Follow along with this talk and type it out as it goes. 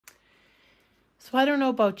So I don't know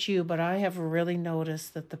about you, but I have really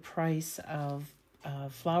noticed that the price of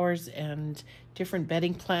flowers and different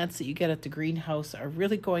bedding plants that you get at the greenhouse are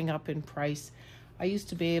really going up in price. I used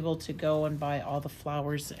to be able to go and buy all the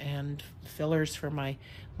flowers and fillers for my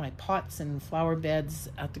pots and flower beds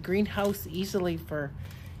at the greenhouse easily for,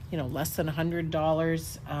 less than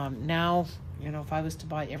 $100. Now, if I was to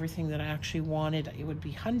buy everything that I actually wanted, it would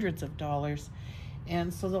be hundreds of dollars.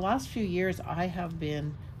 And so the last few years, I have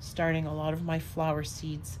been starting a lot of my flower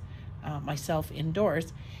seeds myself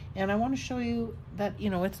indoors. And I want to show you that,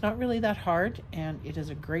 it's not really that hard and it is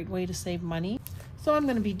a great way to save money. So I'm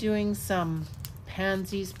going to be doing some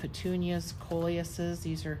pansies, petunias, coleuses.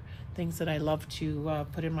 These are things that I love to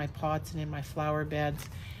put in my pots and in my flower beds.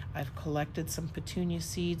 I've collected some petunia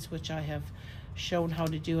seeds, which I have shown how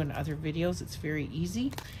to do in other videos. It's very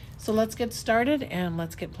easy. So let's get started and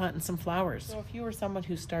let's get planting some flowers. So if you are someone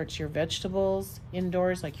who starts your vegetables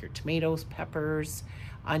indoors, like your tomatoes, peppers,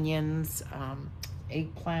 onions,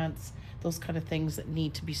 eggplants, those kind of things that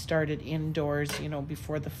need to be started indoors,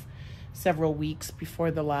 before the several weeks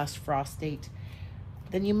before the last frost date,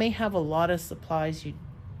 then you may have a lot of supplies you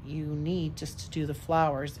need just to do the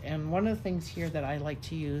flowers. And one of the things here that I like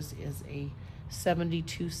to use is a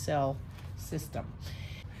 72 cell system.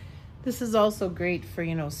 This is also great for,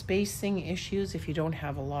 spacing issues. If you don't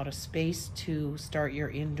have a lot of space to start your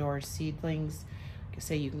indoor seedlings, like I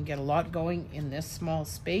say, you can get a lot going in this small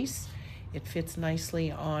space. It fits nicely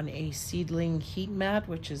on a seedling heat mat,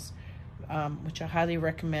 which I highly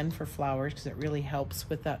recommend for flowers because it really helps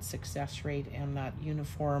with that success rate and that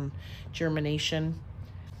uniform germination.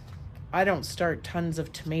 I don't start tons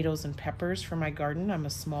of tomatoes and peppers for my garden. I'm a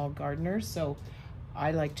small gardener, so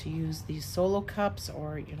I like to use these solo cups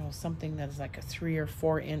or, something that is like a 3 or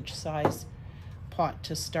 4 inch size pot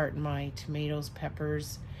to start my tomatoes,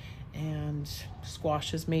 peppers, and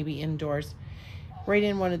squashes maybe indoors, right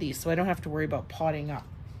in one of these, so I don't have to worry about potting up.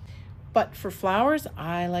 But for flowers,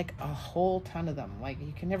 I like a whole ton of them. Like,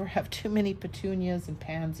 you can never have too many petunias and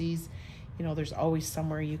pansies. There's always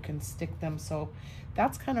somewhere you can stick them. So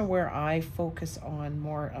that's kind of where I focus on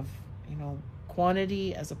more of,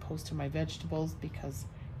 quantity as opposed to my vegetables, because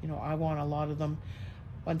I want a lot of them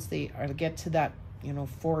once they get to that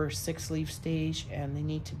 4 or 6 leaf stage and they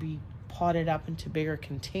need to be potted up into bigger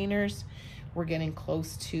containers. We're getting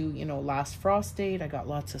close to last frost date. I got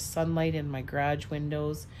lots of sunlight in my garage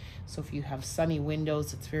windows, so if you have sunny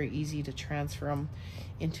windows, it's very easy to transfer them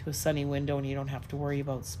into a sunny window and you don't have to worry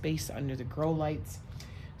about space under the grow lights.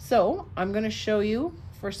 So I'm going to show you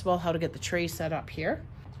first of all how to get the tray set up here.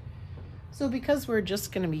 So because we're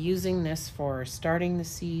just going to be using this for starting the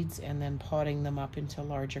seeds and then potting them up into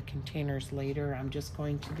larger containers later, I'm just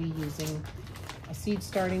going to be using a seed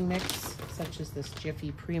starting mix such as this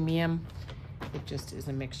Jiffy Premium. It just is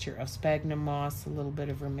a mixture of sphagnum moss, a little bit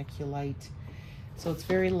of vermiculite. So it's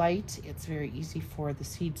very light. It's very easy for the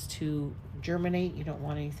seeds to germinate. You don't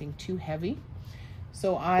want anything too heavy.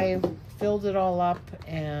 So I filled it all up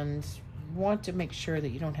and want to make sure that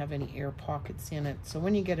you don't have any air pockets in it. So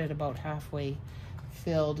when you get it about halfway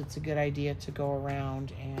filled, it's a good idea to go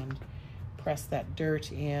around and press that dirt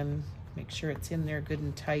in, make sure it's in there good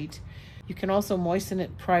and tight. You can also moisten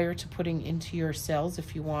it prior to putting into your cells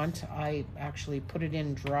if you want. I actually put it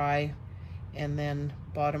in dry and then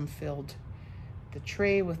bottom filled the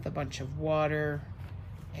tray with a bunch of water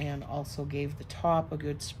and also gave the top a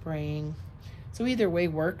good spraying. So either way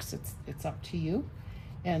works, it's up to you.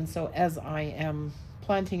 And so as I am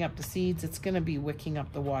planting up the seeds, it's going to be wicking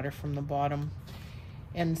up the water from the bottom.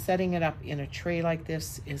 And setting it up in a tray like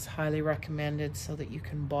this is highly recommended so that you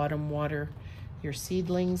can bottom water your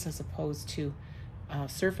seedlings as opposed to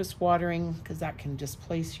surface watering, because that can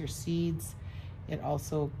displace your seeds. It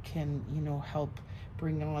also can, help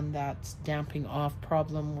bring on that damping off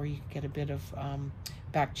problem where you get a bit of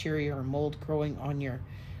bacteria or mold growing on your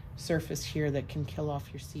surface here that can kill off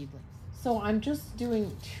your seedlings. So I'm just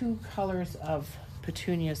doing 2 colors of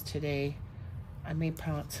petunias today. I may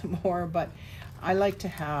plant some more, but I like to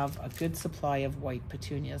have a good supply of white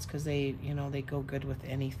petunias because they go good with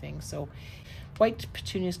anything. So white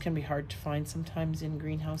petunias can be hard to find sometimes in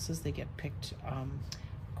greenhouses. They get picked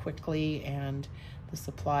quickly, and the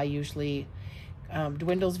supply usually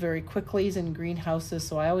dwindles very quickly in greenhouses.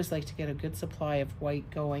 So I always like to get a good supply of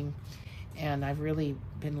white going. And I've really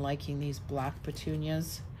been liking these black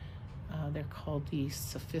petunias. They're called the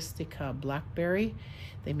Sophistica Blackberry.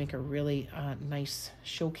 They make a really nice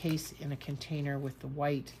showcase in a container with the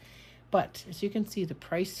white. But as you can see, the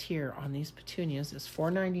price here on these petunias is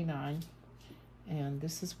 $4.99, and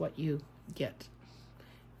this is what you get.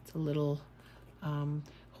 It's a little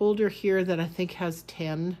holder here that I think has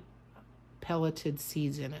 10 pelleted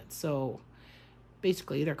seeds in it. So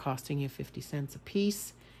basically they're costing you 50 cents a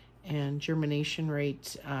piece, and germination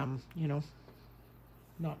rate, you know,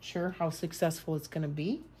 not sure how successful it's going to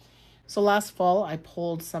be. So last fall I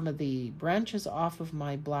pulled some of the branches off of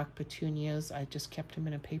my black petunias. I just kept them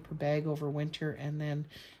in a paper bag over winter, and then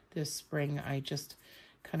this spring I just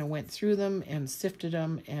kind of went through them and sifted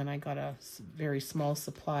them, and I got a very small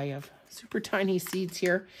supply of super tiny seeds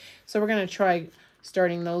here. So we're going to try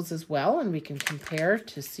starting those as well, and we can compare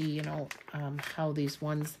to see, you know, how these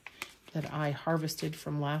ones that I harvested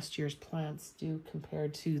from last year's plants do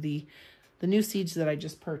compared to the new seeds that I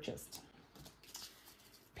just purchased.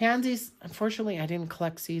 Pansies, unfortunately, I didn't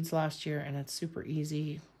collect seeds last year, and it's super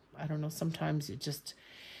easy. I don't know, sometimes it just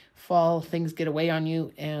fall, things get away on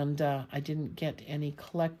you, and I didn't get any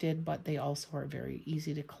collected, but they also are very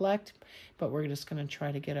easy to collect. But we're just going to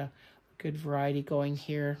try to get a good variety going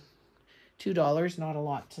here. $2, not a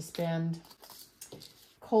lot to spend.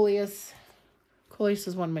 Coleus. Coleus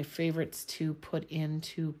is one of my favorites to put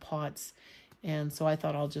into pots. And so I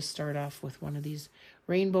thought I'll just start off with one of these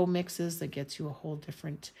rainbow mixes that gets you a whole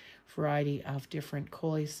different variety of different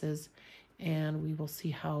coleuses. And we will see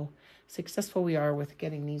how successful we are with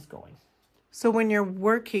getting these going. So when you're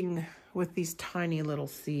working with these tiny little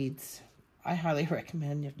seeds, I highly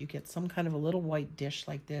recommend if you get some kind of a little white dish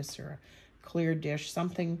like this, or a clear dish,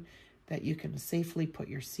 something that you can safely put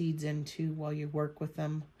your seeds into while you work with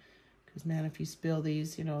them. Because man, if you spill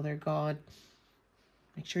these, you know, they're gone.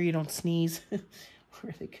 Make sure you don't sneeze,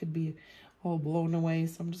 or they could be all blown away.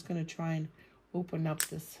 So I'm just going to try and open up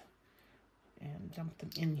this and dump them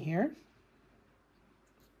in here.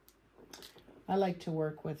 I like to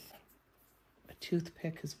work with a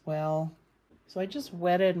toothpick as well. So I just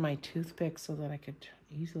wetted my toothpick so that I could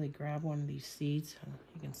easily grab one of these seeds.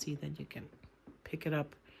 You can see that you can pick it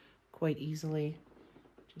up quite easily.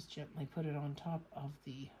 Just gently put it on top of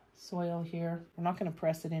the soil here. We're not going to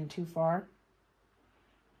press it in too far.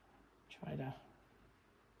 Just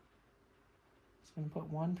going to put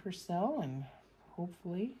one per cell, and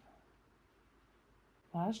hopefully.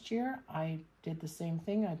 Last year I did the same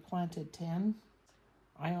thing. I planted 10.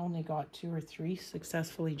 I only got 2 or 3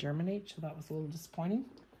 successfully germinate, so that was a little disappointing.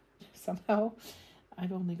 Somehow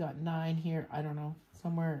I've only got 9 here. I don't know,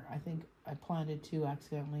 somewhere I think I planted 2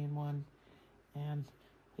 accidentally in one. And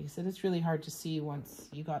like I said, it's really hard to see once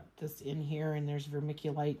you got this in here, and there's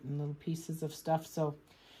vermiculite and little pieces of stuff. So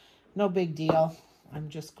no big deal. I'm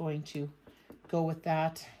just going to go with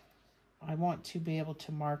that. I want to be able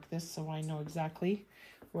to mark this so I know exactly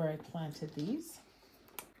where I planted these.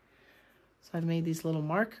 So I've made these little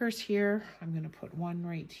markers here. I'm going to put one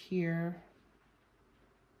right here.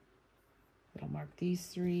 It'll mark these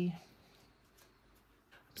 3.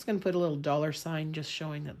 I'm just going to put a little $sign just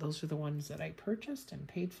showing that those are the ones that I purchased and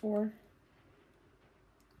paid for,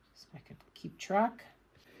 so I can keep track.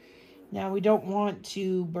 Now we don't want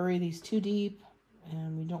to bury these too deep,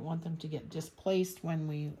 and we don't want them to get displaced when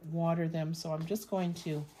we water them. So I'm just going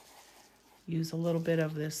to use a little bit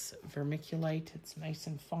of this vermiculite. It's nice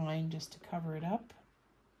and fine, just to cover it up.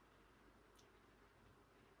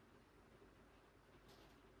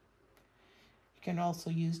 You can also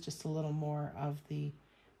use just a little more of the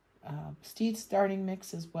seed starting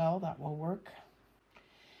mix as well. That will work.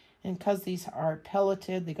 And because these are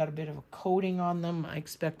pelleted, they got a bit of a coating on them, I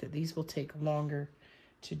expect that these will take longer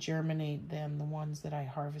to germinate than the ones that I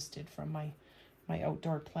harvested from my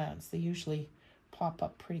outdoor plants. They usually pop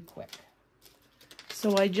up pretty quick.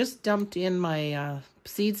 So I just dumped in my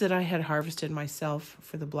seeds that I had harvested myself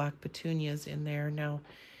for the black petunias in there. Now,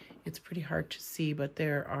 it's pretty hard to see, but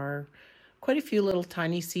there are quite a few little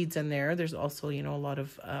tiny seeds in there. There's also, you know, a lot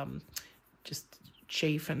of just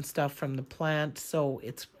chaff and stuff from the plant. So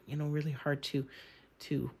it's, you know, really hard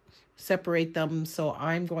to separate them. So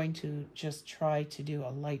I'm going to just try to do a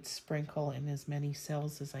light sprinkle in as many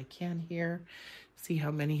cells as I can here. See how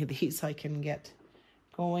many of these I can get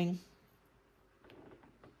going.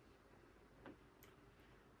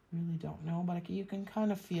 Really don't know, but you can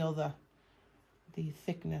kind of feel the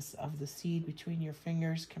thickness of the seed between your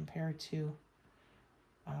fingers compared to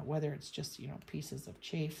whether it's just, you know, pieces of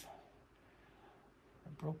chaff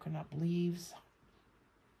or broken up leaves.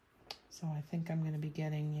 So I think I'm going to be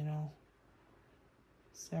getting, you know,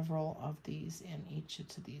 several of these in each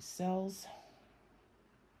of these cells.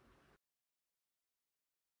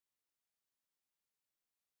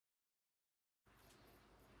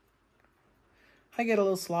 I get a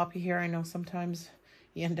little sloppy here. I know sometimes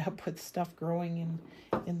you end up with stuff growing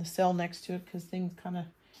in the cell next to it because things kind of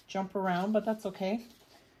jump around, but that's okay.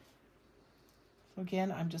 So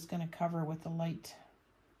again, I'm just going to cover with a light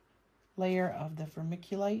layer of the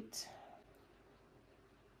vermiculite.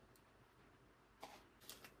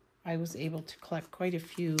 I was able to collect quite a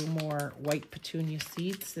few more white petunia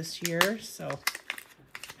seeds this year, so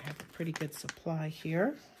I have a pretty good supply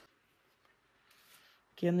here.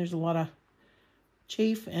 Again, there's a lot of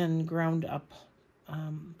chaff and ground up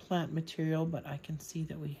plant material, but I can see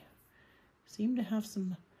that we seem to have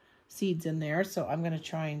some seeds in there, so I'm going to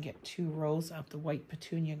try and get 2 rows of the white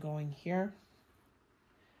petunia going here.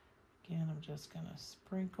 Again, I'm just going to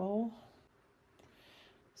sprinkle.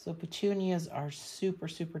 So petunias are super,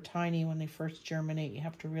 super tiny when they first germinate. You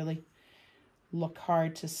have to really look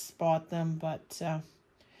hard to spot them, but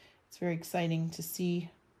it's very exciting to see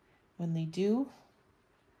when they do.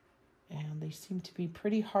 And they seem to be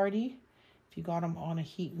pretty hardy if you got them on a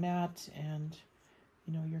heat mat and,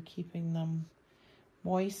 you know, you're keeping them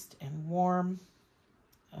moist and warm.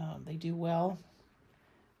 They do well.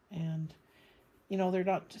 And you know, they're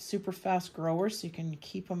not super fast growers, so you can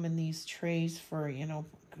keep them in these trays for, you know,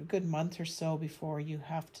 a good month or so before you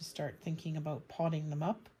have to start thinking about potting them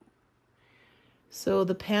up. So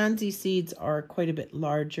the pansy seeds are quite a bit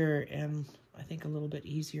larger and I think a little bit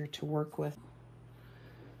easier to work with.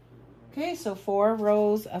 Okay, so 4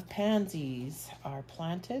 rows of pansies are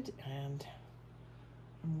planted, and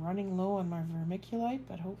I'm running low on my vermiculite,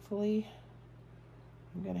 but hopefully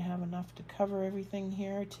I'm going to have enough to cover everything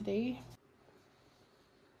here today.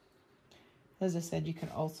 As I said, you can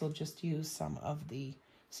also just use some of the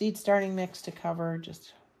seed starting mix to cover,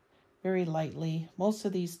 just very lightly. Most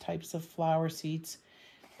of these types of flower seeds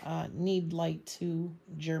need light to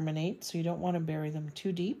germinate, so you don't want to bury them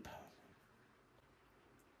too deep.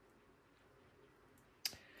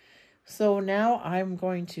 So now I'm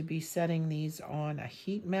going to be setting these on a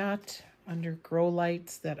heat mat under grow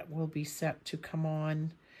lights that will be set to come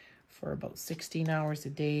on for about 16 hours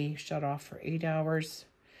a day, shut off for 8 hours.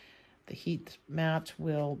 The heat mat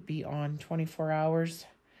will be on 24 hours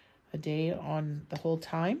a day on the whole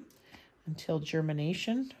time until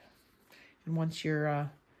germination. And once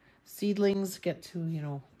your seedlings get to, you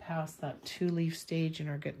know, past that 2-leaf stage and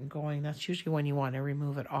are getting going, that's usually when you want to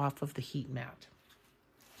remove it off of the heat mat.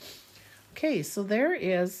 Okay, so there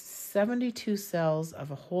is 72 cells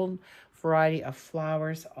of a whole variety of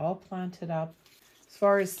flowers all planted up. As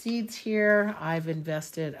far as seeds here, I've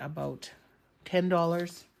invested about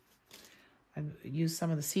 $10. I've used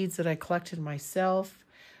some of the seeds that I collected myself.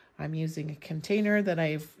 I'm using a container that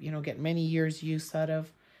I've, you know, get many years use out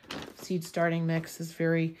of. Seed starting mix is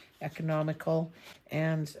very economical,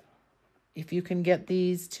 and if you can get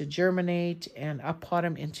these to germinate and up-pot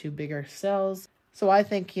them into bigger cells. So I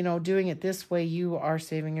think, you know, doing it this way, you are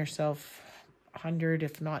saving yourself $100,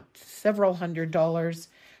 if not several $100s.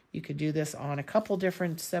 You could do this on a couple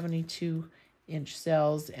different 72-inch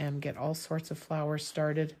cells and get all sorts of flowers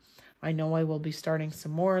started. I know I will be starting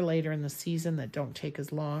some more later in the season that don't take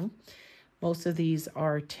as long. Most of these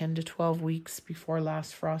are 10 to 12 weeks before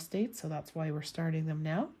last frost date, so that's why we're starting them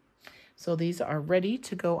now. So these are ready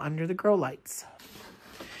to go under the grow lights.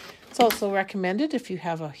 It's also recommended, if you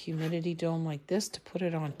have a humidity dome like this, to put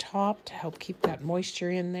it on top to help keep that moisture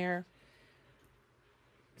in there.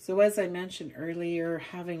 So as I mentioned earlier,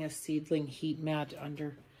 having a seedling heat mat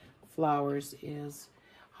under flowers is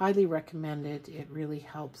highly recommended. It really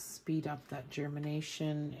helps speed up that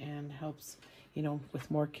germination and helps, you know, with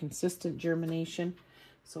more consistent germination.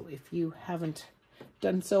 So if you haven't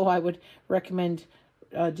done so, I would recommend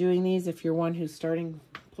doing these. If you're one who's starting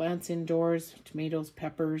plants indoors, tomatoes,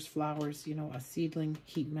 peppers, flowers, you know, a seedling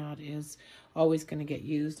heat mat is always going to get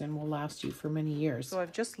used and will last you for many years. So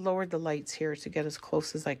I've just lowered the lights here to get as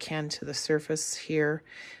close as I can to the surface here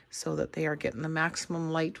so that they are getting the maximum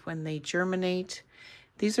light when they germinate.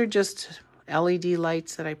 These are just LED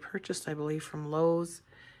lights that I purchased, I believe, from Lowe's.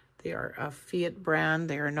 They are a Fiat brand.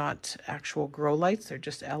 They are not actual grow lights. They're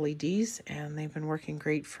just LEDs, and they've been working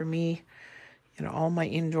great for me, you know, all my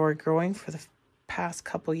indoor growing for the past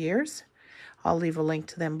couple years. I'll leave a link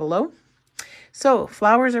to them below. So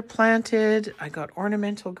flowers are planted. I got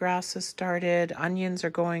ornamental grasses started. Onions are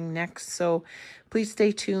going next. So please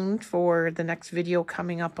stay tuned for the next video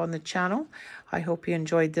coming up on the channel. I hope you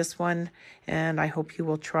enjoyed this one, and I hope you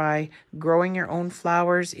will try growing your own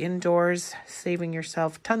flowers indoors, saving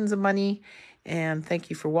yourself tons of money. And thank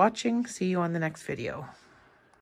you for watching. See you on the next video.